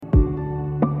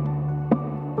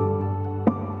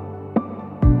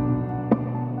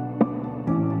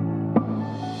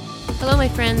Hello,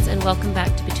 my friends, and welcome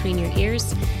back to Between Your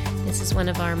Ears. This is one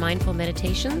of our mindful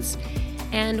meditations.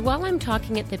 And while I'm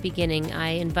talking at the beginning, I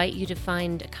invite you to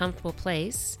find a comfortable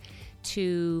place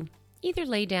to either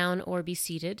lay down or be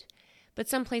seated, but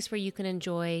someplace where you can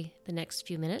enjoy the next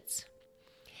few minutes.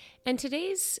 And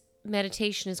today's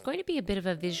meditation is going to be a bit of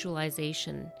a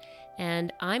visualization,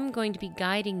 and I'm going to be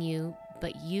guiding you,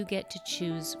 but you get to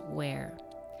choose where.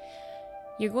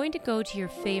 You're going to go to your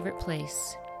favorite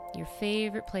place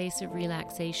of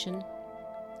relaxation,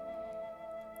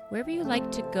 wherever you like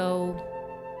to go,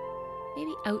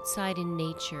 maybe outside in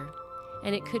nature.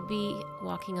 And it could be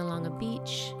walking along a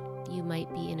beach, you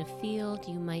might be in a field,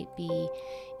 you might be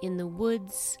in the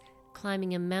woods,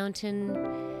 climbing a mountain.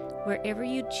 Wherever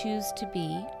you choose to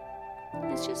be,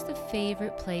 it's just the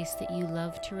favorite place that you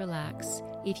love to relax.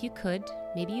 If you could,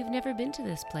 maybe you've never been to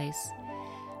this place,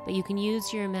 but you can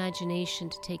use your imagination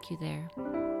to take you there.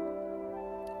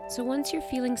 So once you're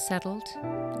feeling settled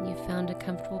and you've found a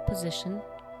comfortable position,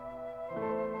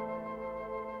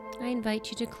 I invite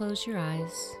you to close your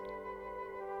eyes.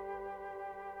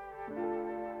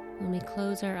 When we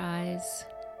close our eyes,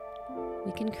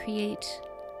 we can create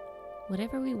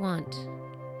whatever we want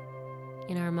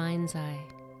in our mind's eye,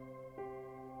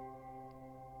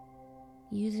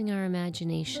 using our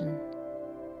imagination.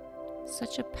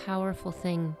 Such a powerful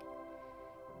thing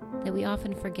that we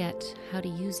often forget how to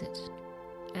use it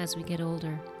as we get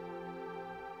older.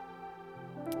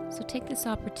 So take this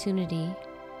opportunity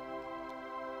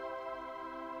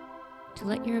to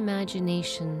let your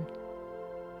imagination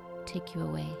take you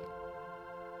away.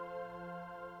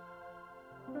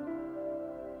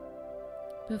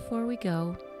 Before we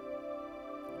go,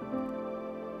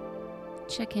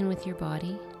 check in with your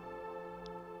body,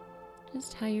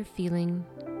 just how you're feeling.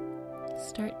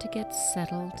 Start to get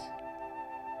settled.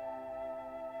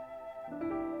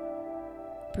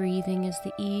 Breathing is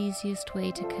the easiest way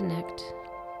to connect.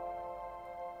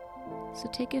 So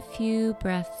take a few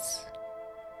breaths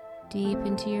deep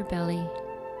into your belly.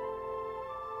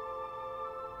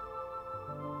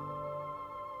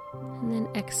 And then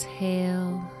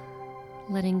exhale,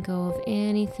 letting go of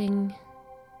anything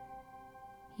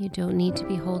you don't need to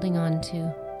be holding on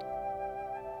to.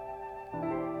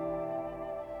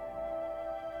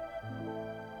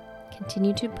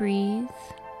 Continue to breathe.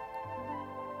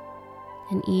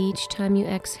 And each time you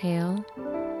exhale,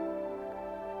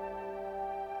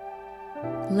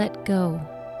 let go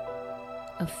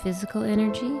of physical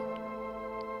energy.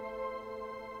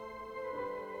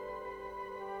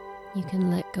 You can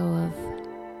let go of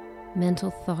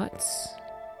mental thoughts.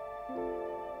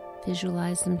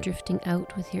 Visualize them drifting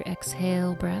out with your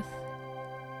exhale breath.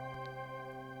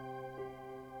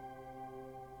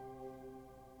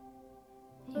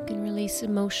 You can release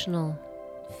emotional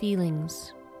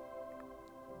feelings.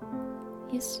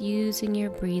 Just using your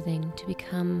breathing to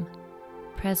become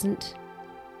present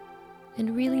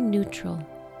and really neutral.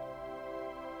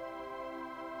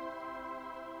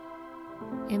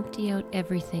 Empty out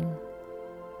everything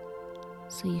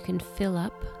so you can fill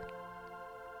up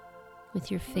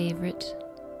with your favorite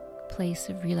place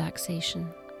of relaxation.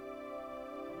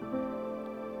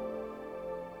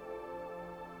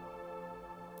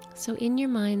 So in your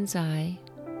mind's eye,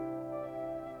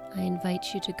 I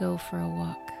invite you to go for a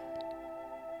walk.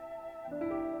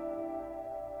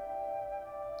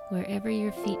 Wherever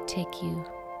your feet take you,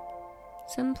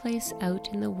 someplace out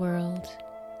in the world,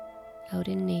 out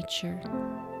in nature,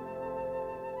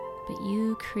 but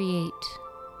you create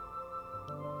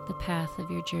the path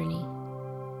of your journey.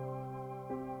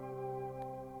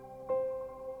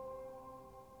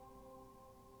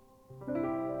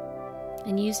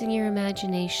 And using your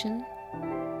imagination,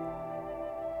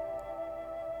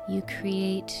 you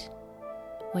create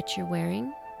what you're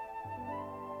wearing,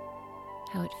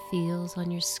 how it feels on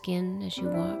your skin as you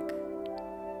walk.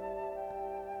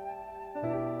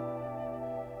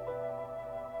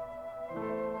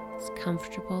 It's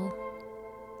comfortable.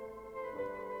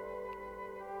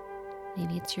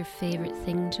 Maybe it's your favorite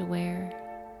thing to wear.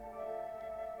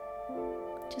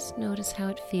 Just notice how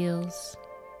it feels.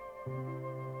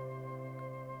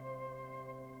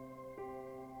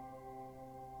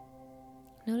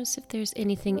 Notice if there's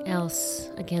anything else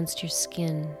against your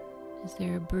skin. Is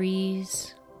there a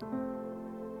breeze?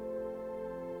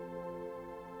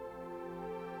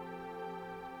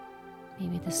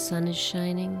 Maybe the sun is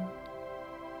shining.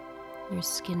 Your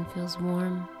skin feels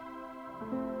warm.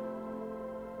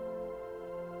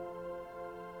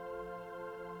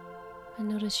 And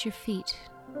notice your feet.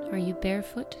 Are you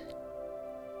barefoot?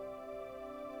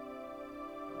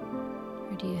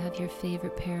 Or do you have your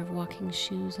favorite pair of walking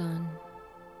shoes on?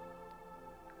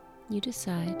 You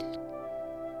decide.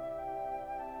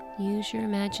 Use your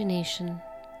imagination.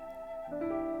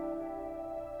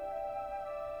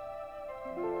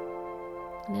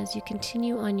 And as you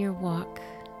continue on your walk,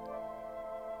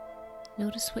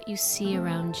 notice what you see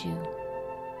around you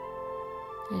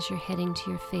as you're heading to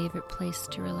your favorite place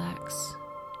to relax.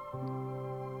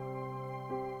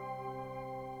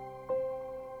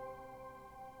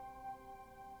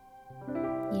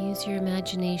 Use your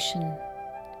imagination.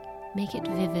 Make it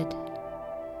vivid.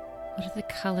 What are the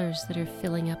colors that are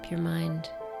filling up your mind?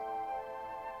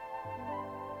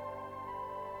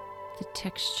 The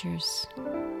textures.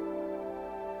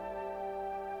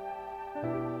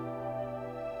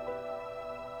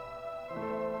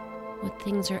 What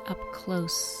things are up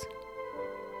close?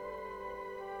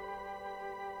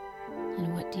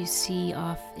 And what do you see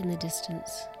off in the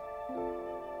distance?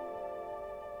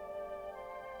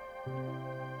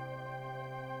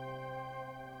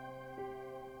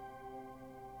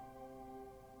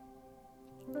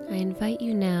 I invite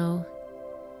you now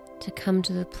to come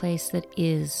to the place that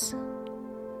is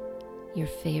your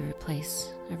favorite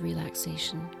place of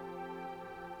relaxation.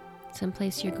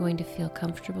 Someplace you're going to feel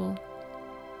comfortable.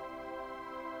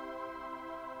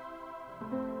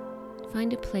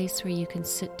 Find a place where you can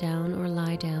sit down or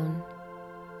lie down.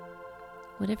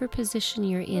 Whatever position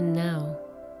you're in now,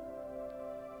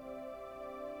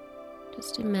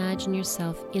 just imagine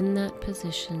yourself in that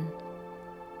position,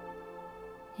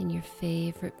 in your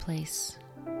favorite place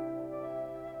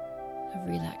of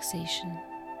relaxation.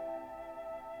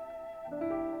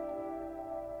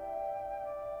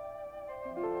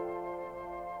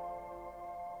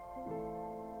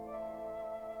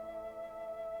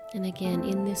 And again,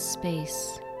 in this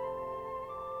space,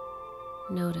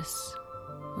 notice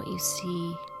what you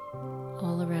see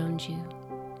all around you.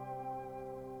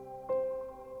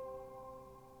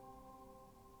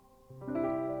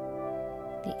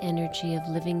 The energy of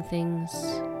living things,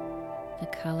 the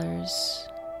colors,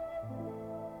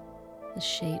 the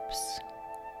shapes,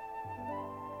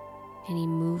 any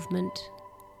movement.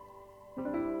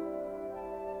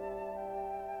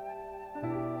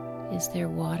 Is there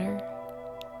water?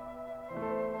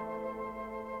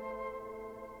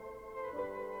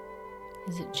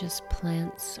 Is it just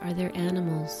plants? Are there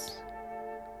animals?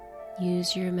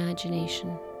 Use your imagination.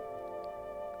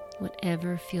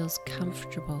 Whatever feels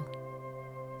comfortable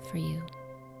for you.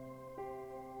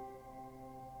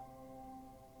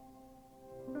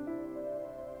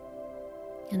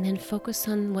 And then focus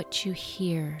on what you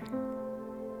hear.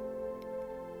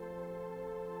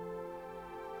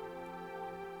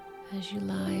 As you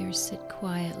lie or sit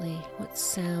quietly, what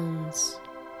sounds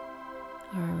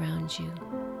are around you?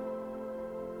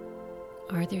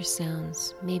 Are there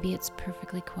sounds? Maybe it's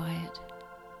perfectly quiet.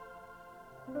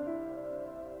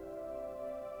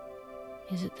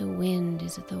 Is it the wind?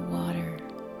 Is it the water?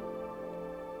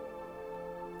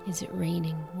 Is it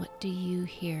raining? What do you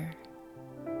hear?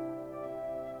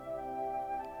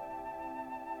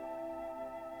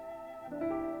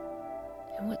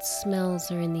 And what smells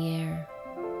are in the air?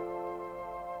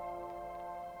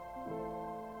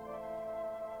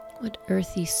 What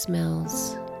earthy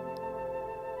smells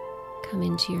come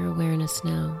into your awareness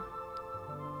now?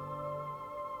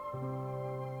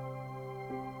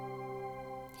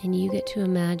 And you get to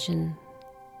imagine,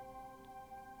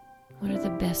 what are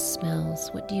the best smells?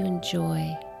 What do you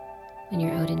enjoy when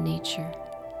you're out in nature?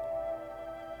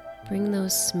 Bring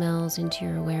those smells into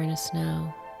your awareness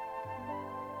now.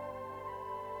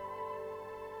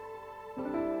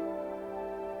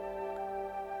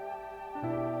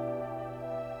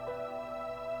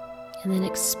 And then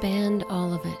expand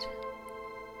all of it.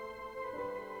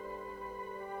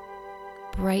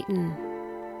 Brighten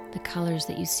the colors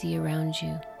that you see around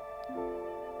you.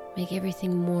 Make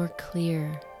everything more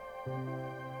clear.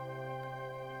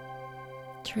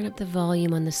 Turn up the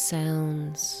volume on the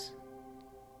sounds.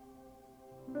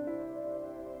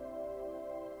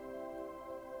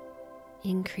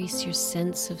 Increase your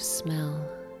sense of smell.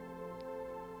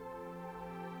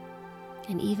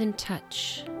 And even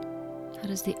touch. How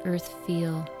does the earth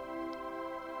feel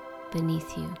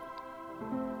beneath you?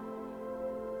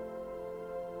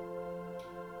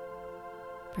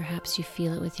 Perhaps you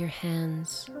feel it with your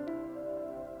hands.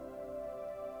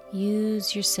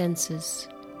 Use your senses.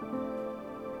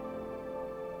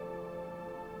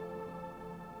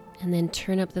 And then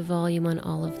turn up the volume on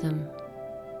all of them.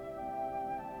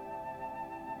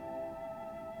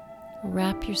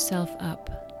 Wrap yourself up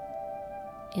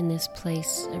in this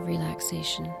place of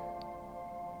relaxation.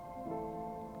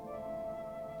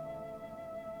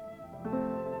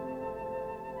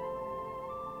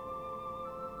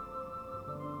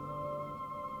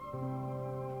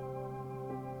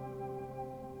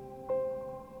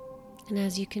 And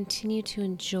as you continue to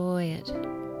enjoy it,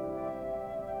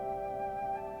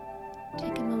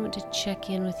 take a moment to check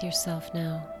in with yourself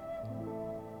now.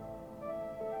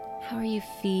 How are you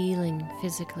feeling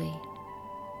physically?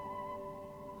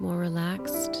 More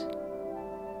relaxed?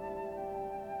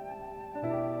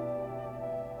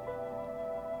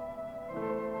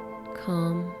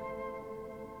 Calm?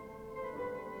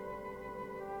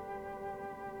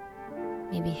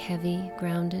 Maybe heavy,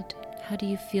 grounded? How do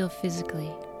you feel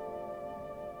physically?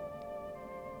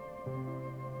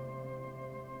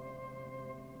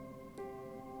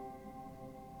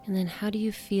 And then how do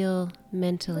you feel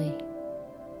mentally?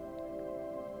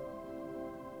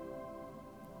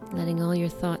 Letting all your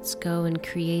thoughts go and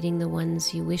creating the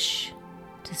ones you wish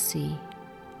to see.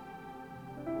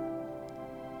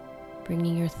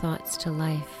 Bringing your thoughts to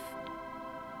life.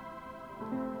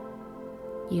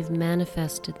 You've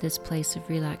manifested this place of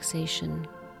relaxation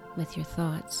with your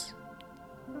thoughts,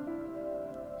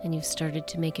 and you've started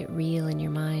to make it real in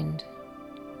your mind.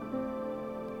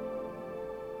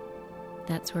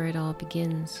 That's where it all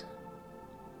begins.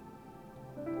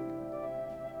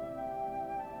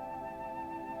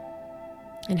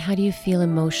 And how do you feel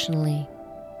emotionally?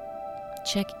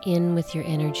 Check in with your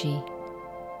energy.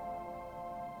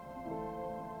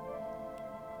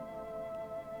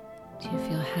 Do you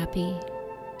feel happy,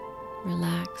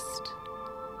 relaxed,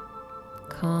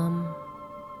 calm,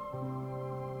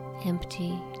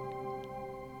 empty?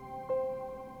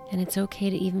 And it's okay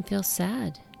to even feel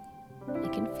sad. We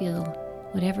can feel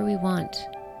whatever we want.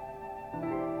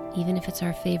 Even if it's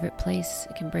our favorite place,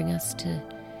 it can bring us to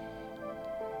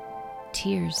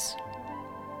tears.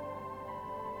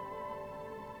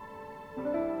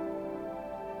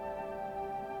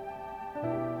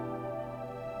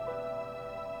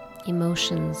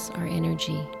 Emotions are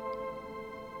energy.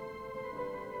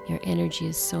 Your energy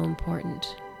is so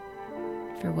important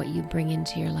for what you bring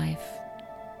into your life.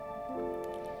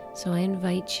 So I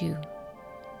invite you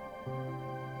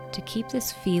to keep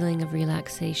this feeling of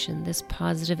relaxation, this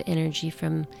positive energy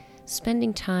from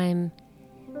spending time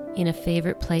in a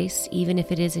favorite place, even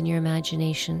if it is in your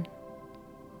imagination.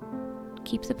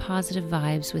 Keep the positive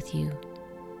vibes with you.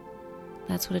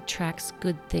 That's what attracts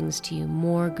good things to you,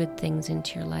 more good things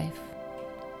into your life.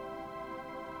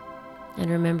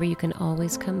 And remember, you can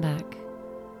always come back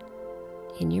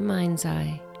in your mind's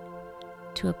eye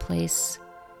to a place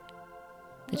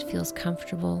that feels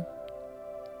comfortable,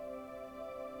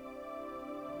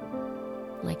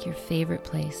 like your favorite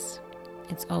place.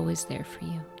 It's always there for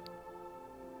you.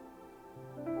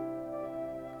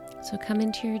 So come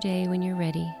into your day when you're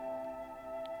ready.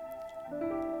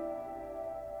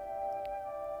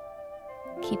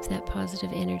 Keep that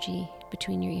positive energy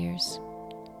between your ears.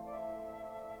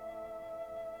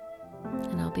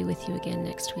 And I'll be with you again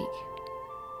next week.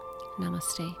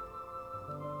 Namaste.